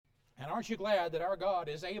And aren't you glad that our God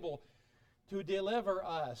is able to deliver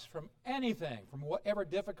us from anything, from whatever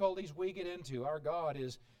difficulties we get into? Our God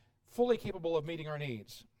is fully capable of meeting our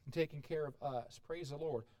needs and taking care of us. Praise the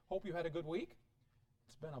Lord. Hope you had a good week.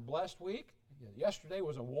 It's been a blessed week. Yesterday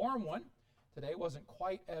was a warm one. Today wasn't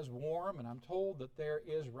quite as warm, and I'm told that there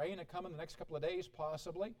is rain coming the next couple of days,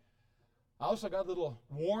 possibly. I also got a little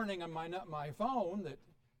warning on my phone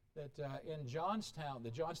that in Johnstown,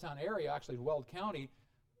 the Johnstown area, actually Weld County,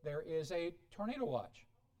 there is a tornado watch.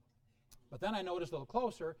 But then I noticed a little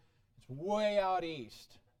closer, it's way out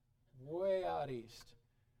east.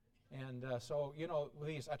 And so,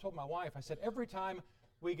 I told my wife, I said, every time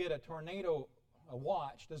we get a tornado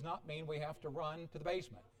watch does not mean we have to run to the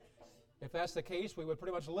basement. If that's the case, we would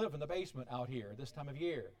pretty much live in the basement out here this time of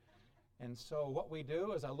year. And so what we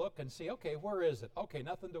do is I look and see, okay, where is it? Okay,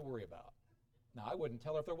 nothing to worry about. Now, I wouldn't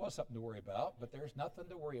tell her if there was something to worry about, but there's nothing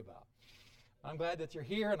to worry about. I'm glad that you're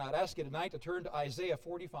here, and I'd ask you tonight to turn to Isaiah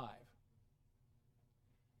 45.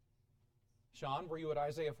 Sean, were you at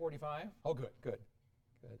Isaiah 45? Oh, good.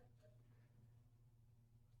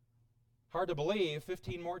 Hard to believe,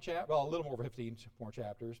 15 more chapters, well, a little more 15 more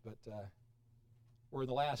chapters, but we're in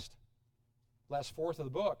the last fourth of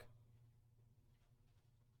the book.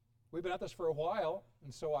 We've been at this for a while,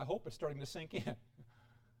 and so I hope it's starting to sink in.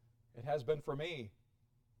 It has been for me.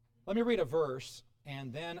 Let me read a verse,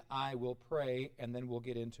 and then I will pray, and then we'll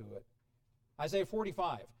get into it. Isaiah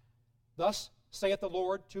 45. Thus saith the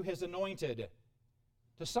Lord to his anointed,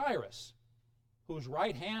 to Cyrus, whose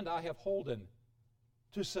right hand I have holden,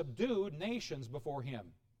 to subdue nations before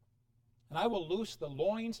him. And I will loose the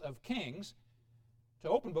loins of kings, to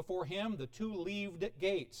open before him the two-leaved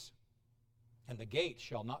gates, and the gates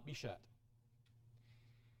shall not be shut.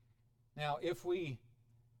 Now, if we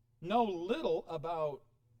know little about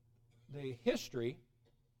the history,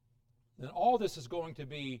 then all this is going to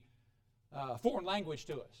be foreign language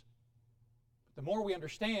to us. But the more we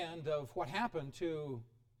understand of what happened to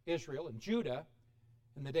Israel and Judah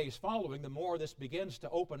in the days following, the more this begins to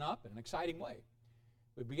open up in an exciting way.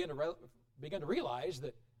 We begin to realize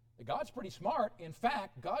that God's pretty smart. In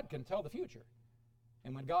fact, God can tell the future.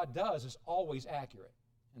 And when God does, it's always accurate.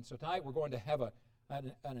 And so tonight we're going to have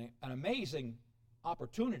an amazing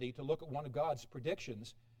opportunity to look at one of God's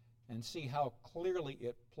predictions and see how clearly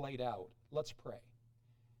it played out. Let's pray.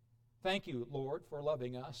 Thank you, Lord, for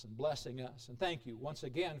loving us and blessing us. And thank you once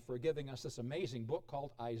again for giving us this amazing book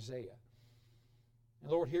called Isaiah.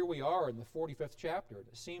 And Lord, here we are in the 45th chapter.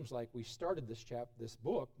 It seems like we started this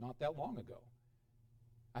book not that long ago.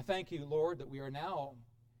 I thank you, Lord, that we are now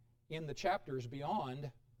in the chapters beyond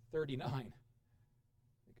 39.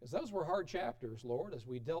 Because those were hard chapters, Lord, as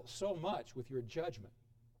we dealt so much with your judgment.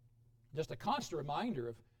 Just a constant reminder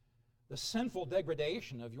of the sinful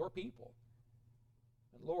degradation of your people.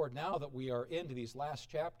 And Lord, now that we are into these last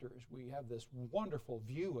chapters, we have this wonderful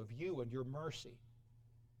view of you and your mercy.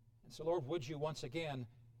 And so, Lord, would you once again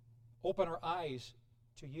open our eyes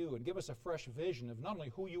to you and give us a fresh vision of not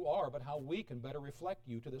only who you are, but how we can better reflect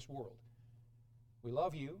you to this world. We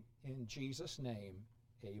love you. In Jesus' name,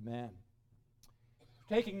 amen.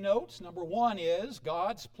 Taking notes, number one is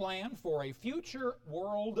God's plan for a future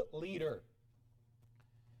world leader.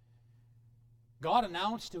 God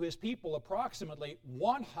announced to his people approximately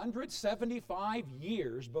 175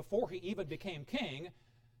 years before he even became king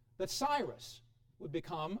that Cyrus would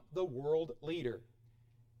become the world leader.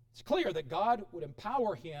 It's clear that God would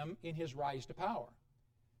empower him in his rise to power.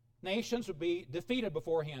 Nations would be defeated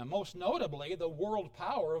before him, most notably the world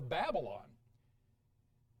power of Babylon.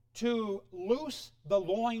 To loose the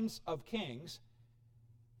loins of kings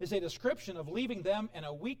is a description of leaving them in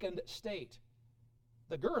a weakened state.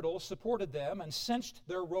 The girdle supported them and cinched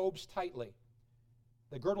their robes tightly.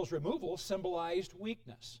 The girdle's removal symbolized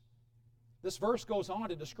weakness. This verse goes on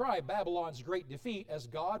to describe Babylon's great defeat as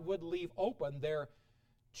God would leave open their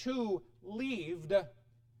two-leaved,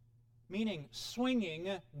 meaning swinging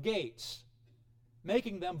gates,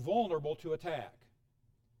 making them vulnerable to attack.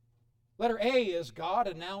 Letter A is God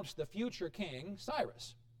announced the future king,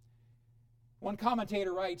 Cyrus. One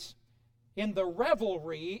commentator writes, in the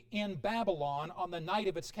revelry in Babylon on the night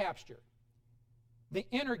of its capture, the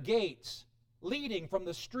inner gates leading from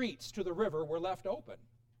the streets to the river were left open.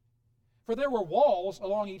 For there were walls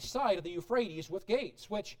along each side of the Euphrates with gates,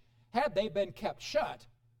 which, had they been kept shut,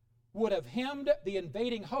 would have hemmed the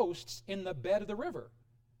invading hosts in the bed of the river,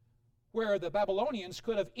 where the Babylonians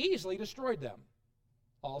could have easily destroyed them.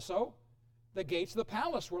 Also, the gates of the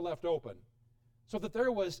palace were left open, so that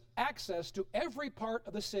there was access to every part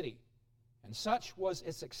of the city, and such was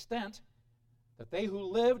its extent that they who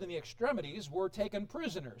lived in the extremities were taken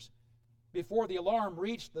prisoners, before the alarm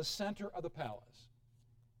reached the center of the palace.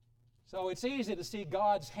 So it's easy to see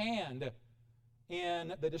God's hand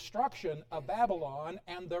in the destruction of Babylon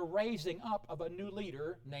and the raising up of a new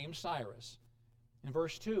leader named Cyrus. In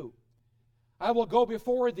verse 2, I will go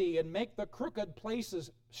before thee and make the crooked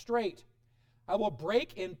places straight. I will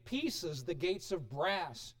break in pieces the gates of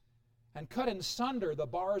brass and cut in sunder the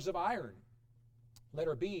bars of iron.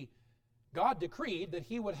 Letter B, God decreed that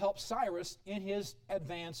he would help Cyrus in his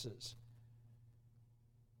advances.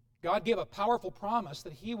 God gave a powerful promise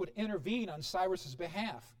that he would intervene on Cyrus's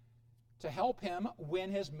behalf to help him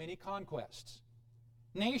win his many conquests.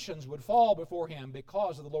 Nations would fall before him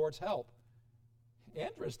because of the Lord's help.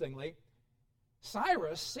 Interestingly,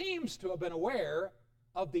 Cyrus seems to have been aware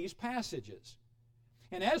of these passages.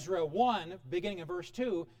 In Ezra 1, beginning in verse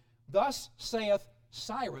 2, thus saith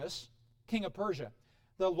Cyrus, king of Persia,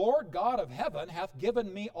 the Lord God of heaven hath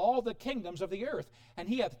given me all the kingdoms of the earth, and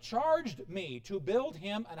he hath charged me to build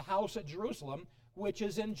him an house at Jerusalem, which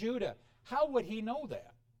is in Judah. How would he know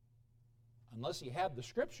that? Unless he had the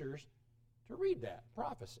scriptures to read that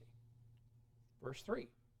prophecy. Verse 3,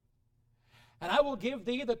 and I will give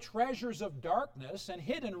thee the treasures of darkness and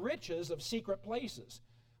hidden riches of secret places,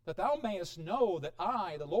 that thou mayest know that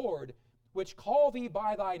I, the Lord, which call thee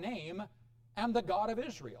by thy name, am the God of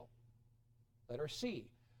Israel. Letter C,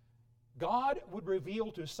 God would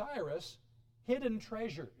reveal to Cyrus hidden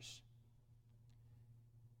treasures.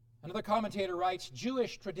 Another commentator writes,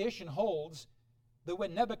 Jewish tradition holds that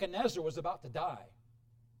when Nebuchadnezzar was about to die,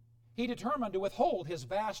 he determined to withhold his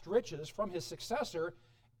vast riches from his successor,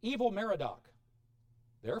 Evil Merodach.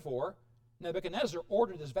 Therefore, Nebuchadnezzar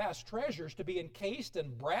ordered his vast treasures to be encased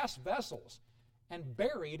in brass vessels and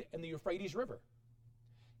buried in the Euphrates River,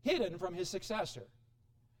 hidden from his successor.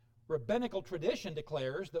 Rabbinical tradition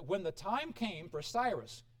declares that when the time came for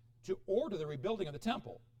Cyrus to order the rebuilding of the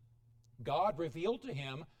temple, God revealed to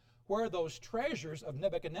him where those treasures of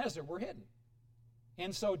Nebuchadnezzar were hidden.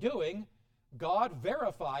 In so doing, God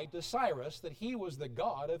verified to Cyrus that he was the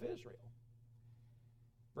God of Israel.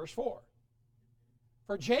 Verse 4,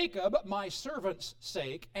 for Jacob my servant's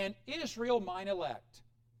sake, and Israel mine elect,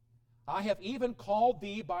 I have even called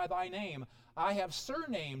thee by thy name. I have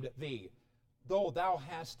surnamed thee, though thou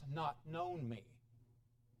hast not known me.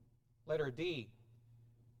 Letter D,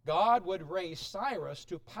 God would raise Cyrus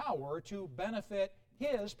to power to benefit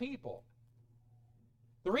his people.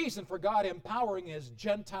 The reason for God empowering his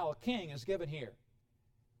Gentile king is given here.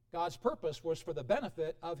 God's purpose was for the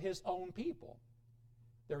benefit of his own people.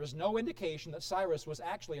 There is no indication that Cyrus was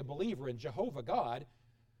actually a believer in Jehovah God,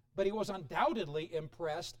 but he was undoubtedly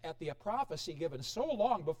impressed at the prophecy given so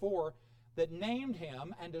long before that named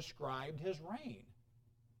him and described his reign.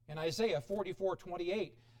 In Isaiah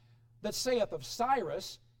 44:28, that saith of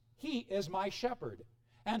Cyrus, he is my shepherd,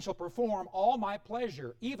 and shall perform all my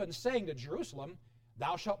pleasure, even saying to Jerusalem,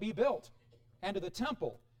 thou shalt be built, and to the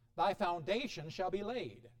temple, thy foundation shall be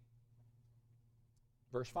laid.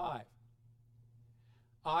 Verse 5,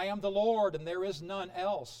 I am the Lord, and there is none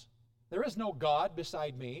else. There is no God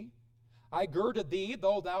beside me. I girded thee,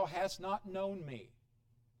 though thou hast not known me.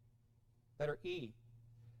 Letter E,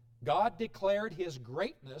 God declared his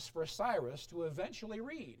greatness for Cyrus to eventually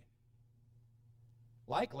read,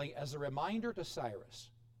 likely as a reminder to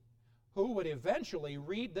Cyrus, who would eventually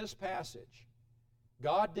read this passage.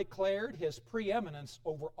 God declared his preeminence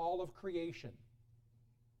over all of creation.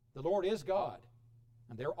 The Lord is God,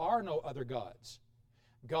 and there are no other gods.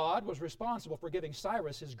 God was responsible for giving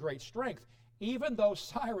Cyrus his great strength, even though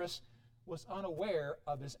Cyrus was unaware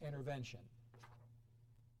of his intervention.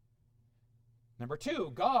 Number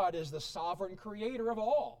 2, God is the sovereign creator of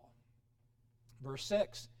all. Verse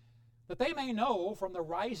 6, that they may know from the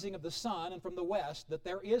rising of the sun and from the west that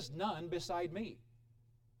there is none beside me.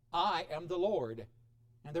 I am the Lord,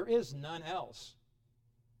 and there is none else.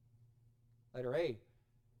 Letter A,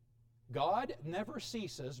 God never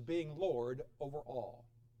ceases being Lord over all.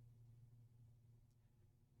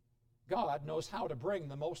 God knows how to bring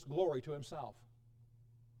the most glory to himself.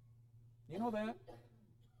 You know that?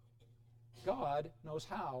 God knows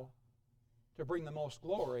how to bring the most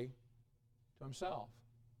glory to himself.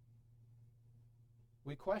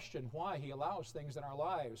 We question why he allows things in our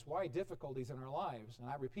lives, why difficulties in our lives. And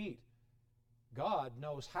I repeat, God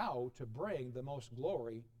knows how to bring the most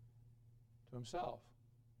glory to himself.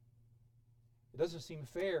 It doesn't seem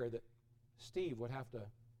fair that Steve would have to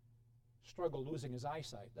struggle losing his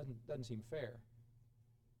eyesight. Doesn't seem fair.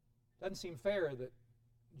 Doesn't seem fair that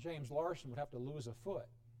James Larson would have to lose a foot.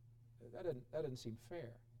 That didn't seem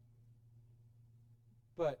fair.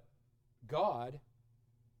 But God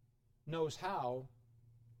knows how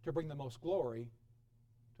to bring the most glory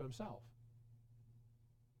to himself.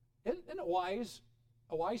 Isn't it a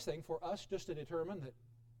wise thing for us just to determine that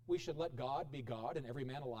we should let God be God and every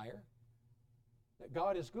man a liar? That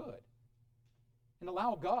God is good. And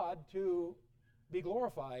allow God to be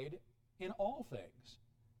glorified in all things.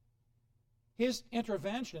 His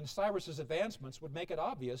intervention in Cyrus's advancements would make it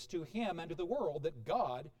obvious to him and to the world that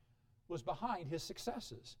God was behind his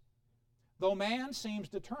successes. Though man seems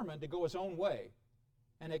determined to go his own way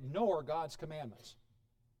and ignore God's commandments,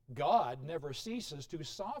 God never ceases to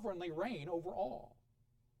sovereignly reign over all.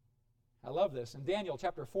 I love this. In Daniel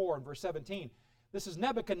chapter 4 and verse 17, this is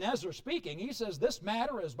Nebuchadnezzar speaking. He says, "This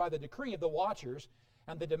matter is by the decree of the watchers,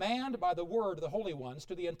 and the demand by the word of the holy ones,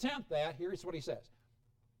 to the intent that," here's what he says,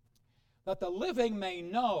 "that the living may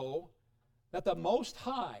know that the Most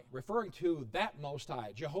High," referring to that Most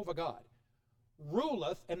High, Jehovah God,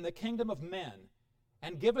 "ruleth in the kingdom of men,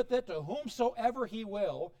 and giveth it to whomsoever he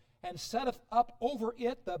will, and setteth up over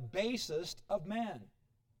it the basest of men."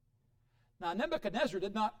 Now, Nebuchadnezzar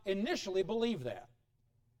did not initially believe that.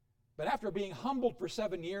 But after being humbled for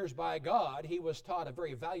 7 years by God, he was taught a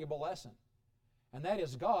very valuable lesson. And that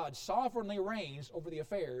is, God sovereignly reigns over the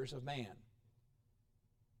affairs of man.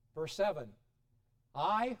 Verse 7,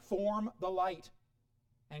 "I form the light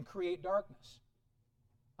and create darkness.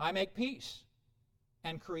 I make peace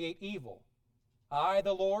and create evil. I,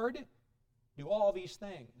 the Lord, do all these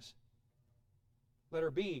things."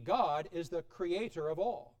 Letter B, God is the creator of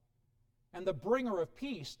all and the bringer of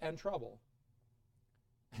peace and trouble.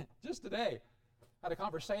 Just today, I had a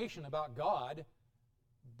conversation about God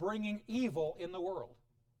bringing evil in the world.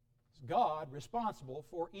 Is God responsible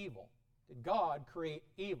for evil? Did God create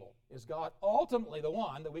evil? Is God ultimately the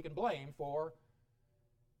one that we can blame for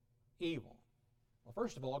evil? Well,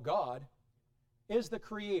 first of all, God is the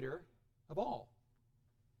creator of all.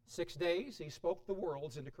 6 days, he spoke the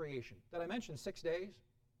worlds into creation. Did I mention 6 days?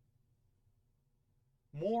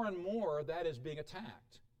 More and more, that is being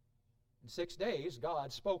attacked. In 6 days,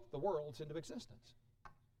 God spoke the worlds into existence.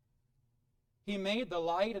 He made the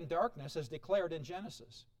light and darkness as declared in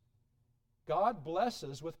Genesis. God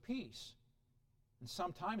blesses with peace and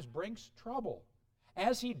sometimes brings trouble,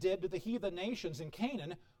 as he did to the heathen nations in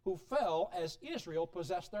Canaan who fell as Israel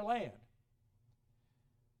possessed their land.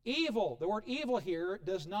 Evil, the word evil here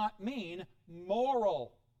does not mean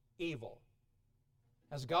moral evil,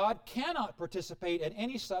 as God cannot participate in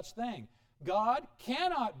any such thing. God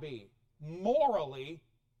cannot be morally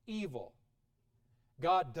evil.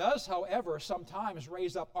 God does, however, sometimes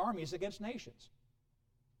raise up armies against nations.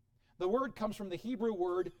 The word comes from the Hebrew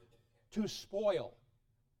word to spoil.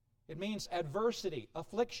 It means adversity,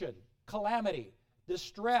 affliction, calamity,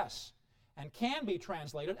 distress, and can be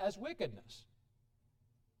translated as wickedness.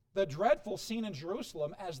 The dreadful scene in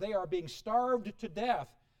Jerusalem as they are being starved to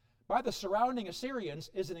death by the surrounding Assyrians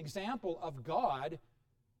is an example of God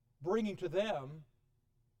bringing to them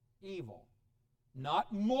evil.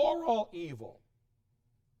 Not moral evil,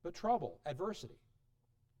 but trouble, adversity.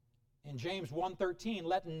 In James 1:13,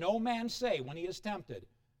 "Let no man say when he is tempted,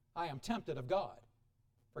 I am tempted of God.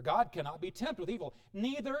 For God cannot be tempted with evil,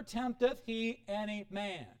 neither tempteth he any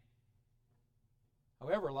man."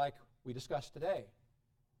 However, like we discussed today,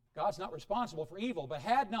 God's not responsible for evil, but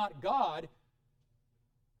had not God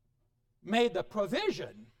made the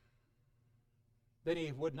provision, then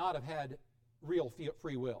he would not have had real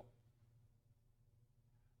free will.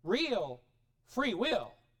 Real free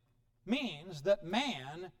will means that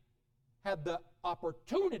man had the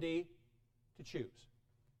opportunity to choose.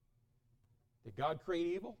 Did God create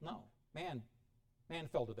evil? No. Man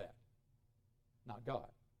fell to that, not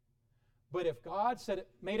God. But if God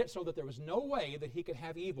made it so that there was no way that he could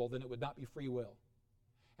have evil, then it would not be free will.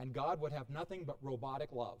 And God would have nothing but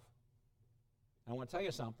robotic love. And I want to tell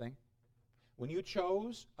you something. When you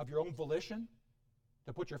chose of your own volition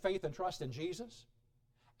to put your faith and trust in Jesus,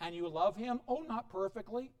 and you love him, oh, not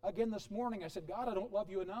perfectly. Again this morning I said, God, I don't love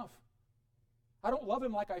you enough. I don't love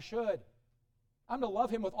him like I should. I'm to love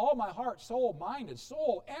him with all my heart, soul, mind, and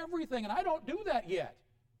soul, everything, and I don't do that yet.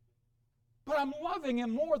 But I'm loving him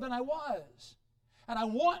more than I was. And I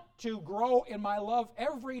want to grow in my love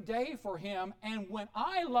every day for him. And when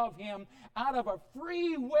I love him out of a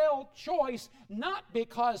free will choice, not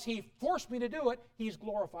because he forced me to do it, he's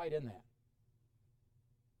glorified in that.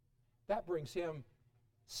 That brings him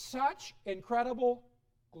such incredible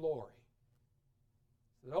glory.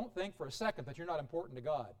 So don't think for a second that you're not important to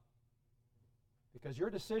God, because your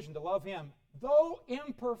decision to love him, though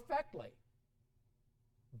imperfectly,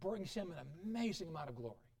 brings him an amazing amount of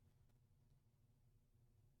glory.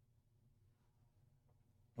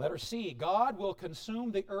 Letter C, God will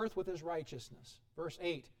consume the earth with his righteousness. Verse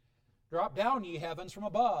 8, Drop down, ye heavens, from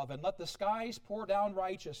above, and let the skies pour down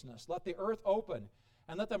righteousness. Let the earth open,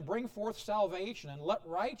 and let them bring forth salvation, and let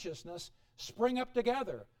righteousness spring up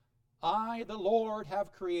together. I, the Lord,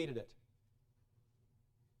 have created it.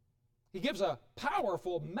 He gives a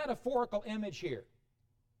powerful metaphorical image here.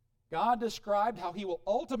 God described how he will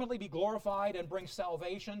ultimately be glorified and bring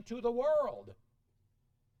salvation to the world.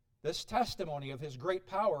 This testimony of his great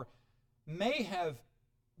power may have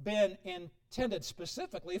been intended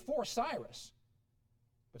specifically for Cyrus,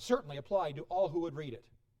 but certainly applied to all who would read it.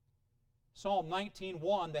 Psalm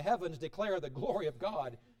 19:1, the heavens declare the glory of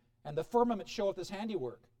God, and the firmament showeth his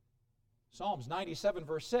handiwork. Psalms 97,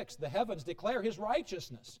 verse 6, the heavens declare his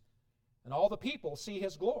righteousness, and all the people see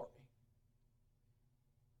his glory.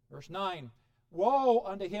 Verse 9, woe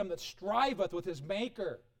unto him that striveth with his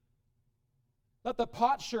Maker. Let the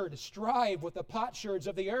potsherd strive with the potsherds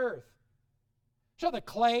of the earth. Shall the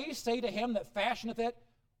clay say to him that fashioneth it,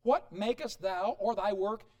 what makest thou, or thy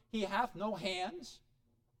work? He hath no hands.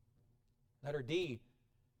 Letter D,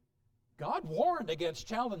 God warned against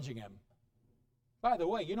challenging him. By the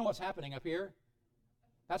way, you know what's happening up here?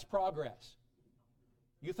 That's progress.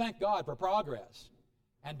 You thank God for progress.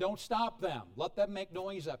 And don't stop them. Let them make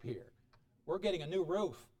noise up here. We're getting a new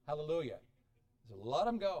roof. Hallelujah. So let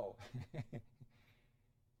them go.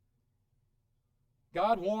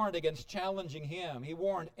 God warned against challenging him. He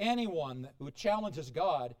warned anyone who challenges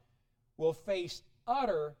God will face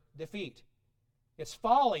utter defeat. It's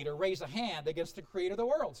folly to raise a hand against the creator of the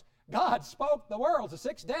worlds. God spoke the worlds in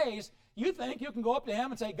 6 days. You think you can go up to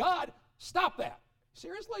him and say, God, stop that.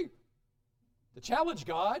 Seriously? To challenge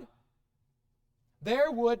God?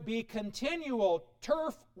 There would be continual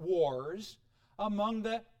turf wars among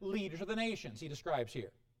the leaders of the nations, he describes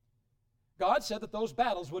here. God said that those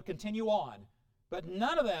battles would continue on, but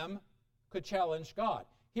none of them could challenge God.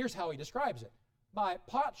 Here's how he describes it. By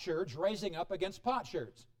potsherds raising up against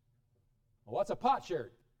potsherds. Well, what's a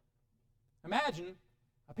potsherd? Imagine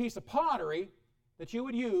a piece of pottery that you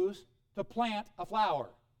would use to plant a flower.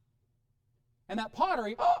 And that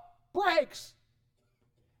pottery breaks.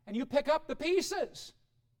 And you pick up the pieces.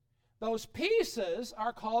 Those pieces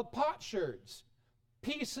are called potsherds.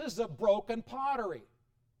 Pieces of broken pottery.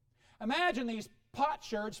 Imagine these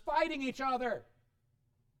potsherds fighting each other.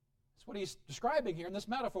 That's what he's describing here in this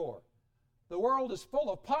metaphor. The world is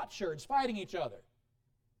full of potsherds fighting each other.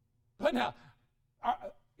 But now,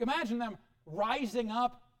 imagine them rising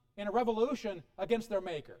up in a revolution against their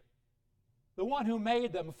maker. The one who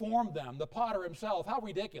made them, formed them, the potter himself. How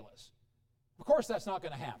ridiculous. Of course that's not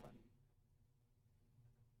going to happen.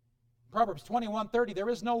 Proverbs 21:30, there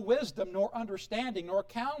is no wisdom, nor understanding, nor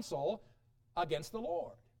counsel against the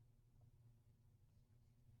Lord.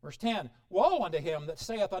 Verse 10, woe unto him that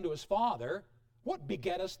saith unto his father, what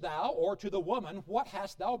begettest thou? Or to the woman, what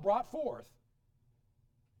hast thou brought forth?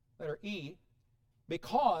 Letter E,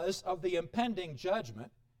 because of the impending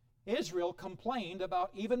judgment, Israel complained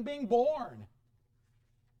about even being born.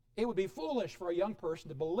 It would be foolish for a young person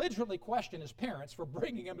to belligerently question his parents for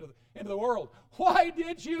bringing him into the world. Why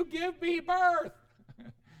did you give me birth?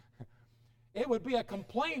 It would be a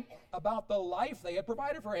complaint about the life they had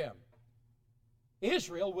provided for him.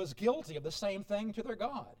 Israel was guilty of the same thing to their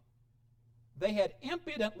God. They had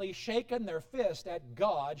impudently shaken their fist at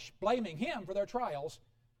God, blaming him for their trials,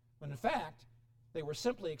 when in fact, they were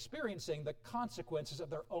simply experiencing the consequences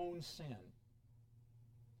of their own sin.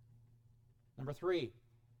 Number 3,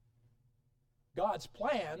 God's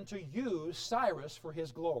plan to use Cyrus for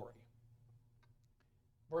his glory.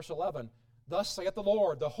 Verse 11, thus saith the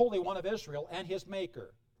Lord, the Holy One of Israel and his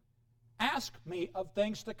Maker, ask me of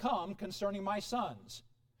things to come concerning my sons,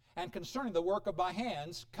 and concerning the work of my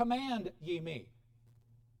hands, command ye me.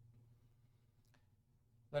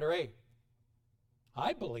 Letter A,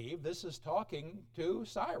 I believe this is talking to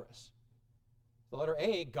Cyrus. The letter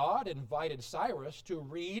A, God invited Cyrus to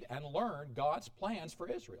read and learn God's plans for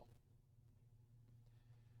Israel.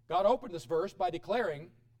 God opened this verse by declaring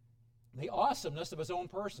the awesomeness of his own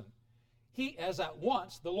person. He is at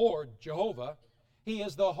once the Lord, Jehovah. He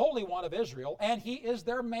is the Holy One of Israel, and he is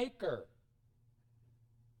their Maker.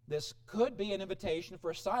 This could be an invitation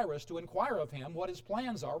for Cyrus to inquire of him what his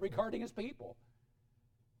plans are regarding his people.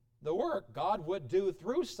 The work God would do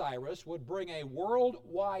through Cyrus would bring a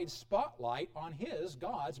worldwide spotlight on his,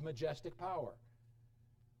 God's, majestic power.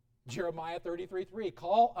 Jeremiah 33:3,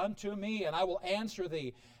 call unto me, and I will answer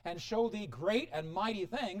thee, and show thee great and mighty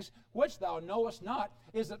things, which thou knowest not.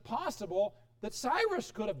 Is it possible that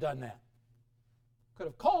Cyrus could have done that? Could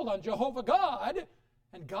have called on Jehovah God,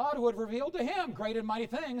 and God would reveal to him great and mighty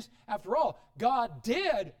things. After all, God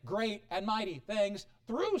did great and mighty things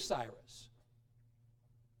through Cyrus.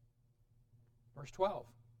 Verse 12.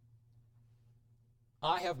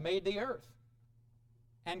 I have made the earth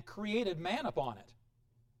and created man upon it.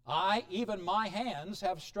 I, even my hands,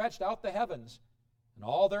 have stretched out the heavens, and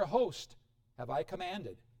all their host have I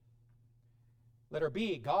commanded. Letter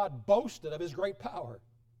B, God boasted of his great power.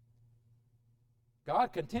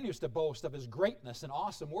 God continues to boast of his greatness and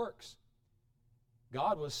awesome works.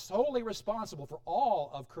 God was solely responsible for all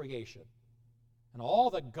of creation. And all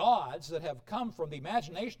the gods that have come from the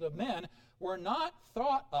imagination of men were not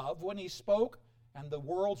thought of when he spoke and the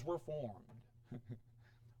worlds were formed.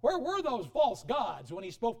 Where were those false gods when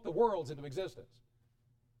he spoke the worlds into existence?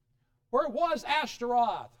 Where was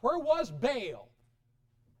Ashtaroth? Where was Baal?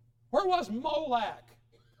 Where was Molech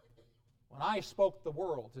when I spoke the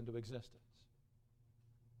worlds into existence?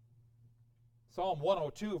 Psalm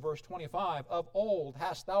 102, verse 25, of old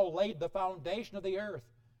hast thou laid the foundation of the earth,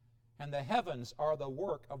 and the heavens are the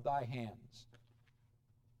work of thy hands.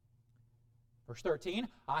 Verse 13,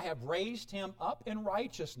 I have raised him up in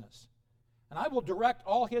righteousness, and I will direct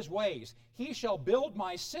all his ways. He shall build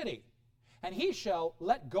my city, and he shall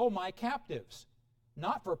let go my captives,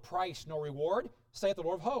 not for price nor reward, saith the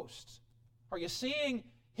Lord of hosts. Are you seeing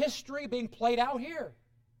history being played out here?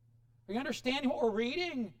 Are you understanding what we're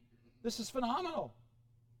reading? This is phenomenal.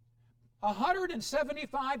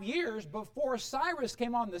 175 years before Cyrus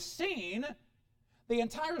came on the scene, the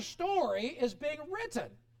entire story is being written.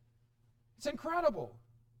 It's incredible.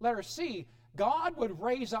 Letter C, God would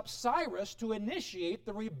raise up Cyrus to initiate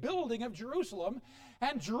the rebuilding of Jerusalem,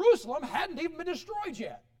 and Jerusalem hadn't even been destroyed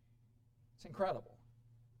yet. It's incredible.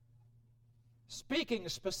 Speaking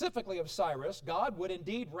specifically of Cyrus, God would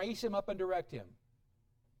indeed raise him up and direct him.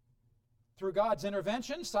 Through God's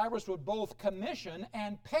intervention, Cyrus would both commission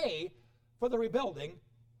and pay for the rebuilding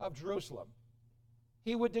of Jerusalem.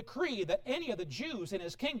 He would decree that any of the Jews in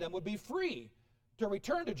his kingdom would be free to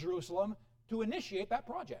return to Jerusalem to initiate that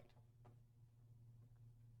project.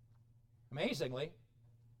 Amazingly,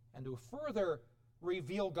 and to further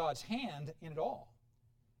reveal God's hand in it all,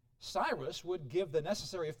 Cyrus would give the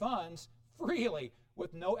necessary funds freely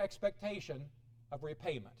with no expectation of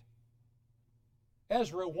repayment.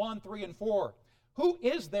 Ezra 1, 3, and 4. Who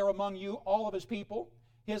is there among you, all of his people?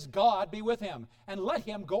 His God be with him, and let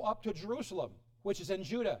him go up to Jerusalem, which is in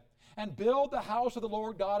Judah, and build the house of the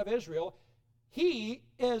Lord God of Israel. He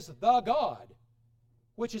is the God,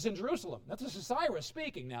 which is in Jerusalem. Now, this is Cyrus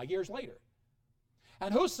speaking now, years later.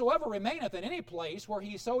 And whosoever remaineth in any place where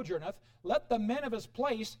he sojourneth, let the men of his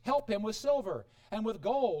place help him with silver, and with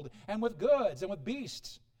gold, and with goods, and with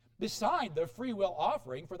beasts, beside the freewill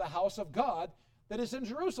offering for the house of God that is in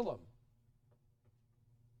Jerusalem.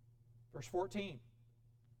 Verse 14.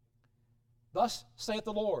 Thus saith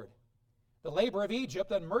the Lord, the labor of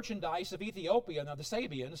Egypt and merchandise of Ethiopia and of the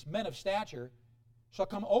Sabians, men of stature, shall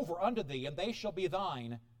come over unto thee, and they shall be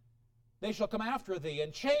thine. They shall come after thee,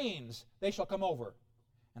 in chains they shall come over,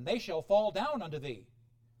 and they shall fall down unto thee.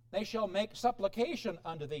 They shall make supplication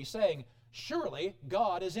unto thee, saying, surely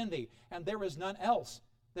God is in thee, and there is none else.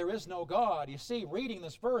 There is no God. You see, reading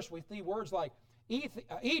this verse, we see words like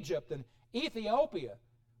Egypt and Ethiopia.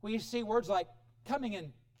 We see words like coming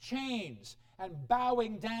in chains and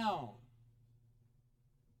bowing down.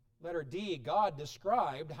 Letter D, God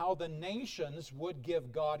described how the nations would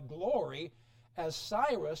give God glory as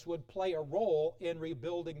Cyrus would play a role in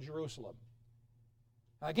rebuilding Jerusalem.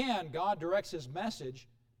 Again, God directs his message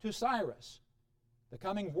to Cyrus. The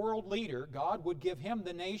coming world leader, God would give him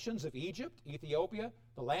the nations of Egypt, Ethiopia,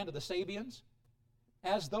 the land of the Sabians.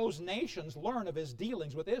 As those nations learn of his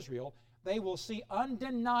dealings with Israel, they will see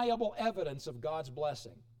undeniable evidence of God's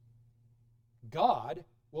blessing. God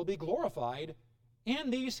will be glorified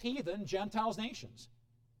in these heathen Gentiles nations.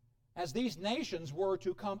 As these nations were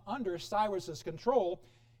to come under Cyrus's control,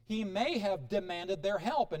 he may have demanded their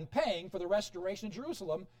help in paying for the restoration of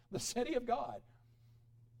Jerusalem, the city of God.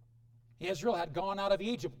 Israel had gone out of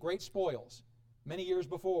Egypt with great spoils many years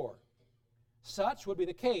before. Such would be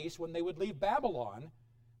the case when they would leave Babylon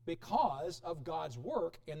because of God's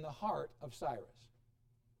work in the heart of Cyrus.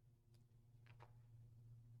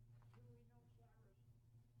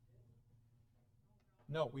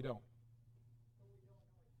 No, we don't.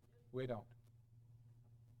 We don't.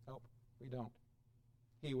 Nope, we don't.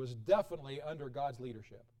 He was definitely under God's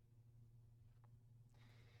leadership.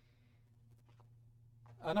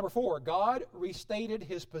 Number 4, God restated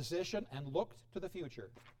his position and looked to the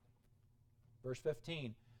future. Verse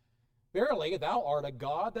 15, verily thou art a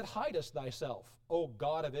God that hidest thyself, O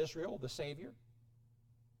God of Israel, the Savior.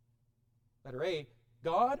 Letter A,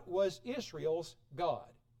 God was Israel's God,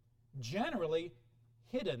 generally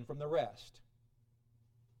hidden from the rest.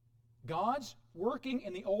 God's working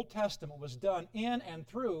in the Old Testament was done in and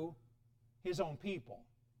through His own people,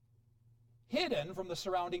 hidden from the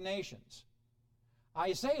surrounding nations.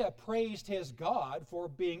 Isaiah praised his God for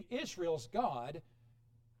being Israel's God,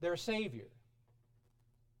 their Savior.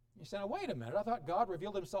 You say, now, wait a minute, I thought God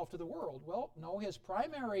revealed Himself to the world. Well, no, His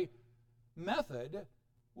primary method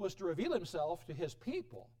was to reveal Himself to His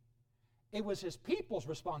people. It was His people's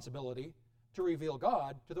responsibility to reveal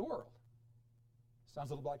God to the world.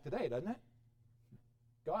 Sounds a little like today, doesn't it?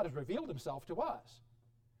 God has revealed Himself to us.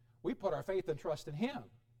 We put our faith and trust in Him.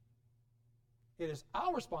 It is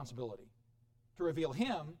our responsibility to reveal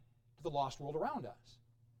Him to the lost world around us.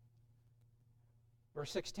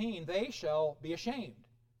 Verse 16, they shall be ashamed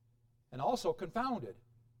and also confounded,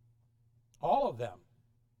 all of them.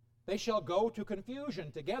 They shall go to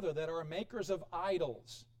confusion together that are makers of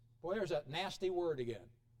idols. Boy, there's that nasty word again.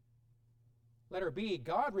 Letter B,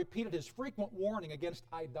 God repeated His frequent warning against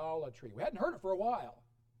idolatry. We hadn't heard it for a while.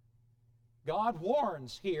 God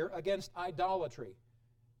warns here against idolatry,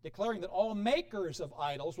 declaring that all makers of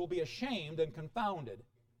idols will be ashamed and confounded.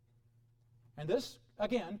 And this,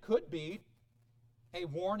 again, could be a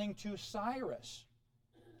warning to Cyrus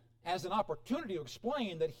as an opportunity to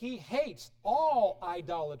explain that he hates all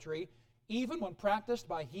idolatry, even when practiced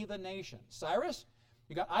by heathen nations. Cyrus,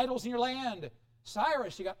 you got idols in your land.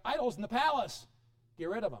 Cyrus, you got idols in the palace. Get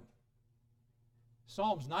rid of them.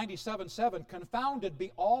 Psalms 97:7, confounded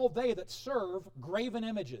be all they that serve graven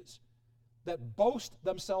images, that boast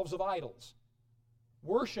themselves of idols.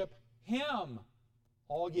 Worship Him,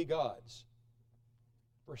 all ye gods.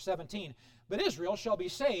 Verse 17, but Israel shall be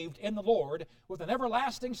saved in the Lord with an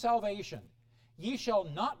everlasting salvation. Ye shall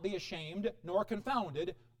not be ashamed nor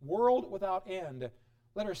confounded, world without end.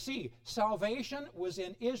 Letter C, salvation was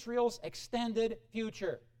in Israel's extended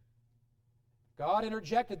future. God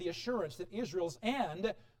interjected the assurance that Israel's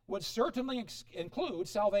end would certainly include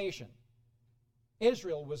salvation.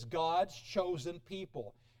 Israel was God's chosen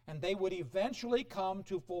people, and they would eventually come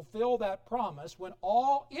to fulfill that promise when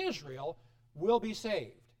all Israel will be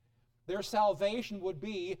saved. Their salvation would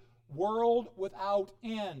be world without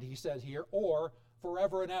end, he says here, or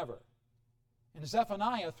forever and ever. In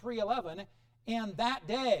Zephaniah 3:11, in that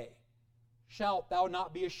day shalt thou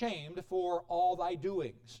not be ashamed for all thy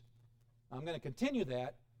doings. I'm going to continue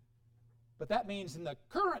that, but that means in the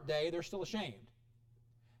current day they're still ashamed.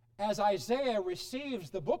 As Isaiah receives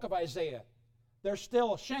the book of Isaiah, they're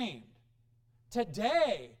still ashamed.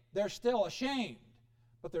 Today, they're still ashamed.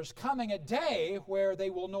 But there's coming a day where they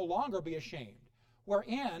will no longer be ashamed,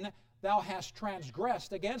 wherein thou hast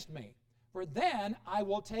transgressed against me. For then I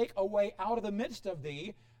will take away out of the midst of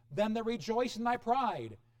thee them that rejoice in thy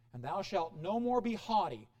pride, and thou shalt no more be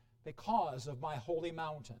haughty because of my holy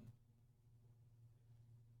mountain.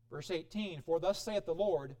 Verse 18, for thus saith the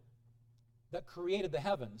Lord that created the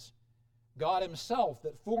heavens, God Himself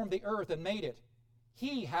that formed the earth and made it.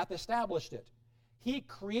 He hath established it. He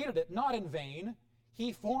created it not in vain.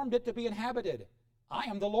 He formed it to be inhabited. I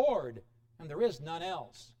am the Lord, and there is none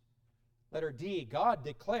else. Letter D, God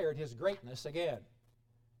declared His greatness again.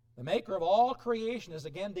 The maker of all creation is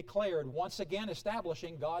again declared, once again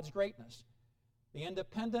establishing God's greatness, the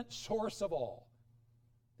independent source of all.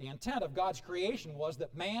 The intent of God's creation was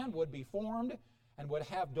that man would be formed and would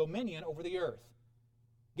have dominion over the earth,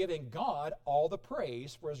 giving God all the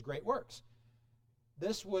praise for His great works.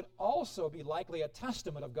 This would also be likely a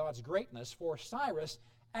testament of God's greatness for Cyrus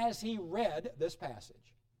as he read this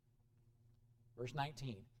passage. Verse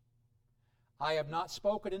 19, I have not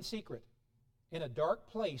spoken in secret in a dark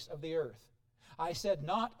place of the earth. I said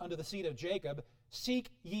not unto the seed of Jacob, seek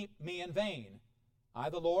ye me in vain. I,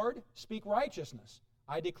 the Lord, speak righteousness.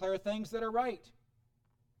 I declare things that are right.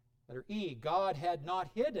 Letter E, God had not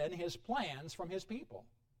hidden His plans from His people.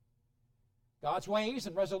 God's ways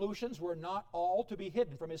and resolutions were not all to be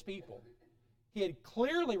hidden from His people. He had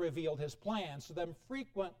clearly revealed His plans to them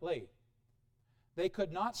frequently. They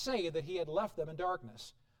could not say that He had left them in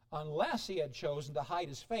darkness, unless He had chosen to hide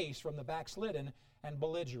His face from the backslidden and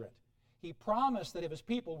belligerent. He promised that if His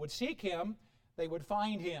people would seek Him, they would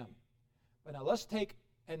find Him. But now let's take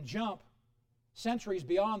and jump centuries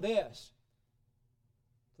beyond this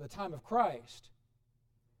to the time of Christ,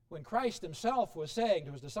 when Christ Himself was saying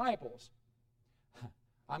to His disciples,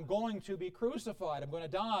 I'm going to be crucified, I'm going to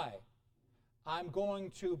die, I'm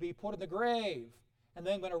going to be put in the grave, and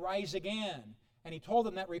then I'm going to rise again. And He told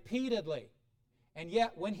them that repeatedly. And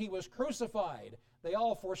yet, when He was crucified, they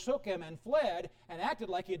all forsook Him and fled and acted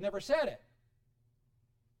like He had never said it.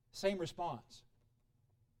 Same response.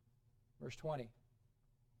 Verse 20.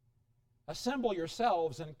 Assemble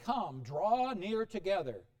yourselves and come, draw near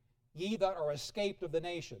together, ye that are escaped of the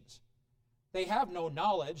nations. They have no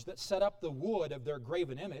knowledge that set up the wood of their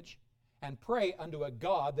graven image and pray unto a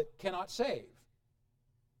God that cannot save.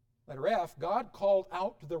 Letter F, God called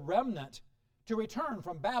out to the remnant to return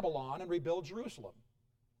from Babylon and rebuild Jerusalem.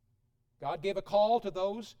 God gave a call to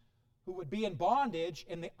those who would be in bondage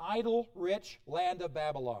in the idol-rich land of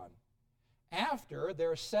Babylon after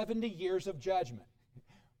their 70 years of judgment,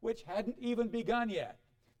 which hadn't even begun yet.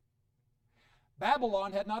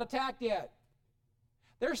 Babylon had not attacked yet.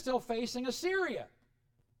 They're still facing Assyria.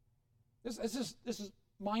 This is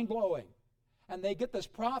mind-blowing. And they get this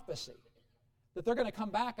prophecy that they're going to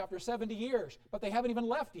come back after 70 years, but they haven't even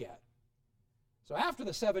left yet. So after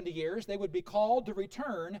the 70 years, they would be called to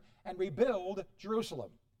return and rebuild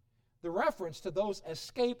Jerusalem. The reference to those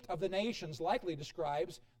escaped of the nations likely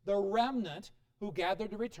describes the remnant who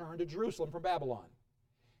gathered to return to Jerusalem from Babylon.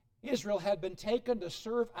 Israel had been taken to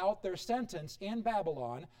serve out their sentence in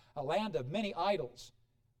Babylon, a land of many idols,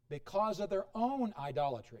 because of their own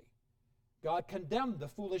idolatry. God condemned the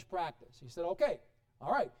foolish practice. He said, okay,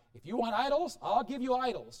 all right, if you want idols, I'll give you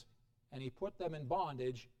idols. And he put them in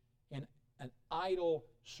bondage in an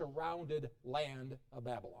idol-surrounded land of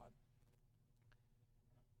Babylon.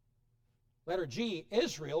 Letter G,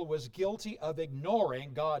 Israel was guilty of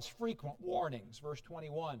ignoring God's frequent warnings. Verse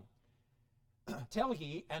 21, tell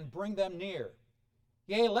ye and bring them near.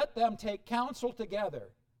 Yea, let them take counsel together.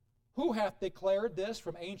 Who hath declared this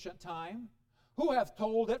from ancient time? Who hath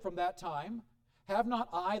told it from that time? Have not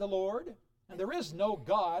I the Lord? And there is no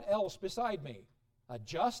God else beside me, a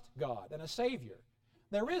just God and a Savior.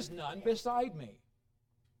 There is none beside me.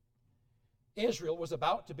 Israel was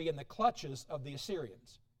about to be in the clutches of the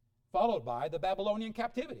Assyrians, followed by the Babylonian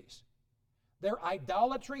captivities. Their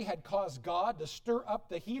idolatry had caused God to stir up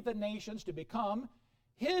the heathen nations to become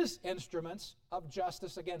his instruments of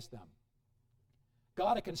justice against them.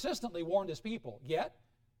 God had consistently warned his people, yet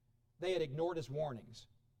they had ignored his warnings.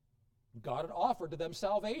 God had offered to them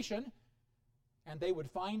salvation, and they would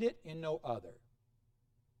find it in no other.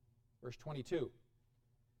 Verse 22,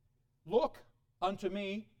 look unto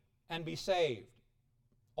me and be saved,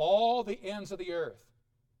 all the ends of the earth,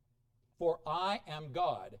 for I am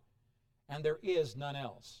God, and there is none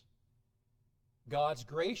else. God's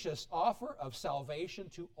gracious offer of salvation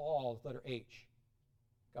to all, letter H.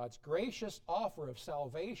 God's gracious offer of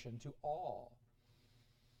salvation to all.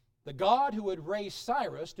 The God who would raise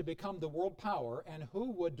Cyrus to become the world power and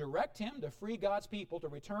who would direct him to free God's people to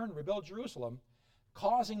return and rebuild Jerusalem,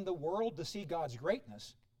 causing the world to see God's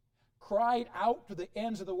greatness, cried out to the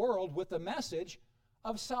ends of the world with the message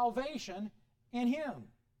of salvation in him.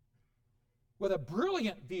 With a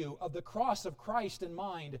brilliant view of the cross of Christ in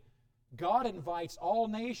mind, God invites all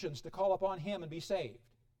nations to call upon him and be saved.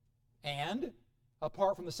 And,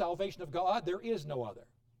 apart from the salvation of God, there is no other.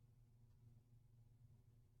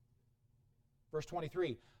 Verse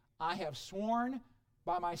 23, I have sworn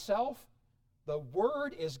by myself, the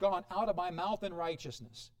word is gone out of my mouth in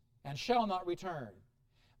righteousness, and shall not return,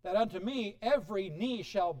 that unto me every knee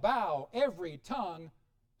shall bow, every tongue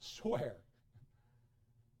swear.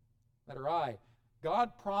 Letter I,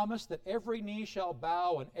 God promised that every knee shall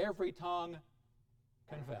bow and every tongue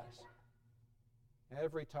confess.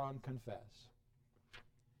 Every tongue confess.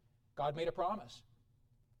 God made a promise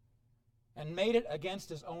and made it against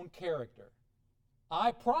his own character.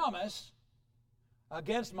 I promise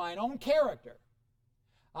against mine own character.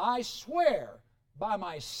 I swear by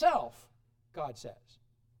myself, God says.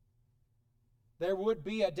 There would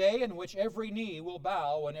be a day in which every knee will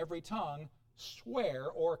bow and every tongue swear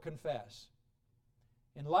or confess.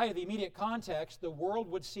 In light of the immediate context, the world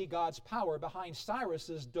would see God's power behind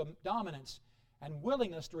Cyrus's dominance and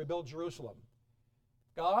willingness to rebuild Jerusalem.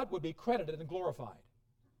 God would be credited and glorified.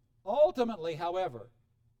 Ultimately, however,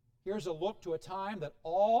 here's a look to a time that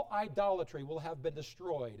all idolatry will have been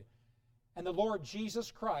destroyed, and the Lord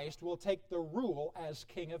Jesus Christ will take the rule as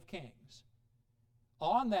King of Kings.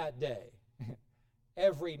 On that day,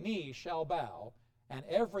 every knee shall bow, and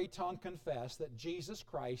every tongue confess that Jesus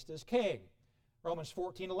Christ is King. Romans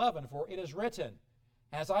 14:11, for it is written,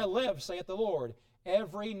 as I live, saith the Lord,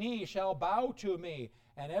 every knee shall bow to me,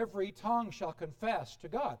 and every tongue shall confess to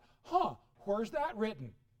God. Where's that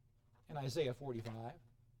written? In Isaiah 45.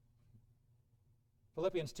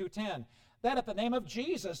 Philippians 2:10, that at the name of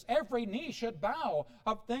Jesus every knee should bow,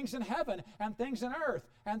 of things in heaven and things in earth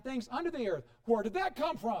and things under the earth. Where did that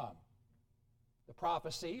come from? The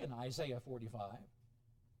prophecy in Isaiah 45.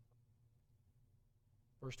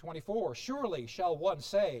 Verse 24, surely shall one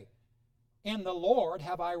say, in the Lord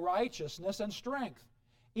have I righteousness and strength.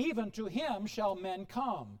 Even to him shall men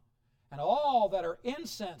come, and all that are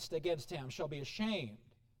incensed against him shall be ashamed.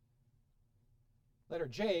 Letter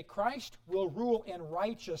J, Christ will rule in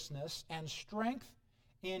righteousness and strength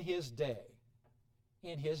in his day.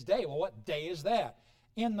 In his day. Well, what day is that?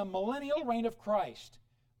 In the millennial reign of Christ,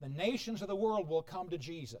 the nations of the world will come to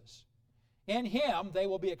Jesus. In him they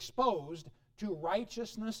will be exposed to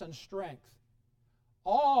righteousness and strength.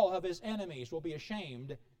 All of his enemies will be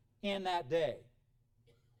ashamed in that day.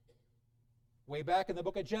 Way back in the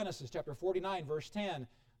book of Genesis, chapter 49, verse 10,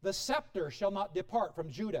 the scepter shall not depart from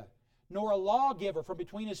Judah, nor a lawgiver from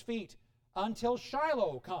between his feet, until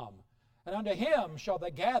Shiloh come, and unto him shall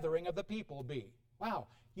the gathering of the people be. Wow,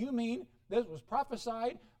 you mean this was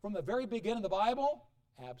prophesied from the very beginning of the Bible?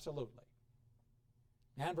 Absolutely.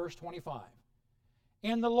 And verse 25,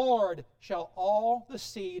 in the Lord shall all the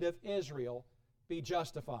seed of Israel be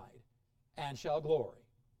justified, and shall glory.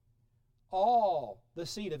 All the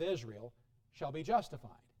seed of Israel shall be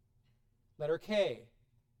justified. Letter K,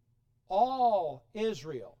 all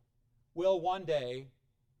Israel will one day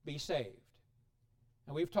be saved.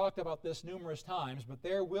 And we've talked about this numerous times, but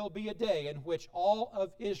there will be a day in which all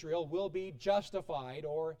of Israel will be justified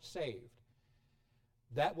or saved.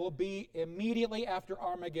 That will be immediately after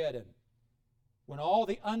Armageddon, when all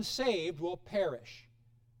the unsaved will perish,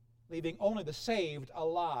 leaving only the saved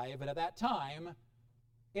alive. And at that time,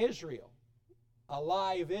 Israel,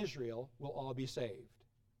 alive Israel, will all be saved.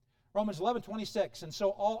 Romans 11:26, and so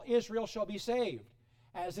all Israel shall be saved.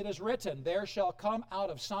 As it is written, there shall come out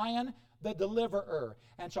of Zion the deliverer,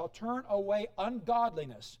 and shall turn away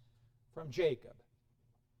ungodliness from Jacob.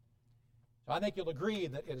 So I think you'll agree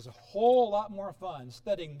that it is a whole lot more fun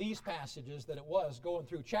studying these passages than it was going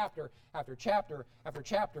through chapter after chapter after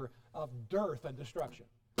chapter of dearth and destruction.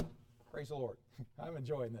 Praise the Lord. I'm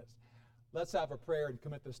enjoying this. Let's have a prayer and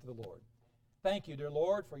commit this to the Lord. Thank you, dear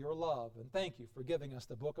Lord, for your love, and thank you for giving us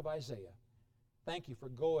the book of Isaiah. Thank you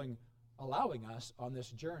for allowing us on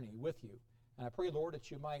this journey with you. And I pray, Lord,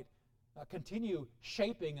 that you might continue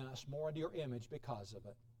shaping us more into your image because of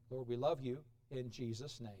it. Lord, we love you. In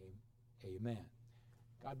Jesus' name, amen.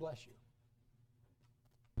 God bless you.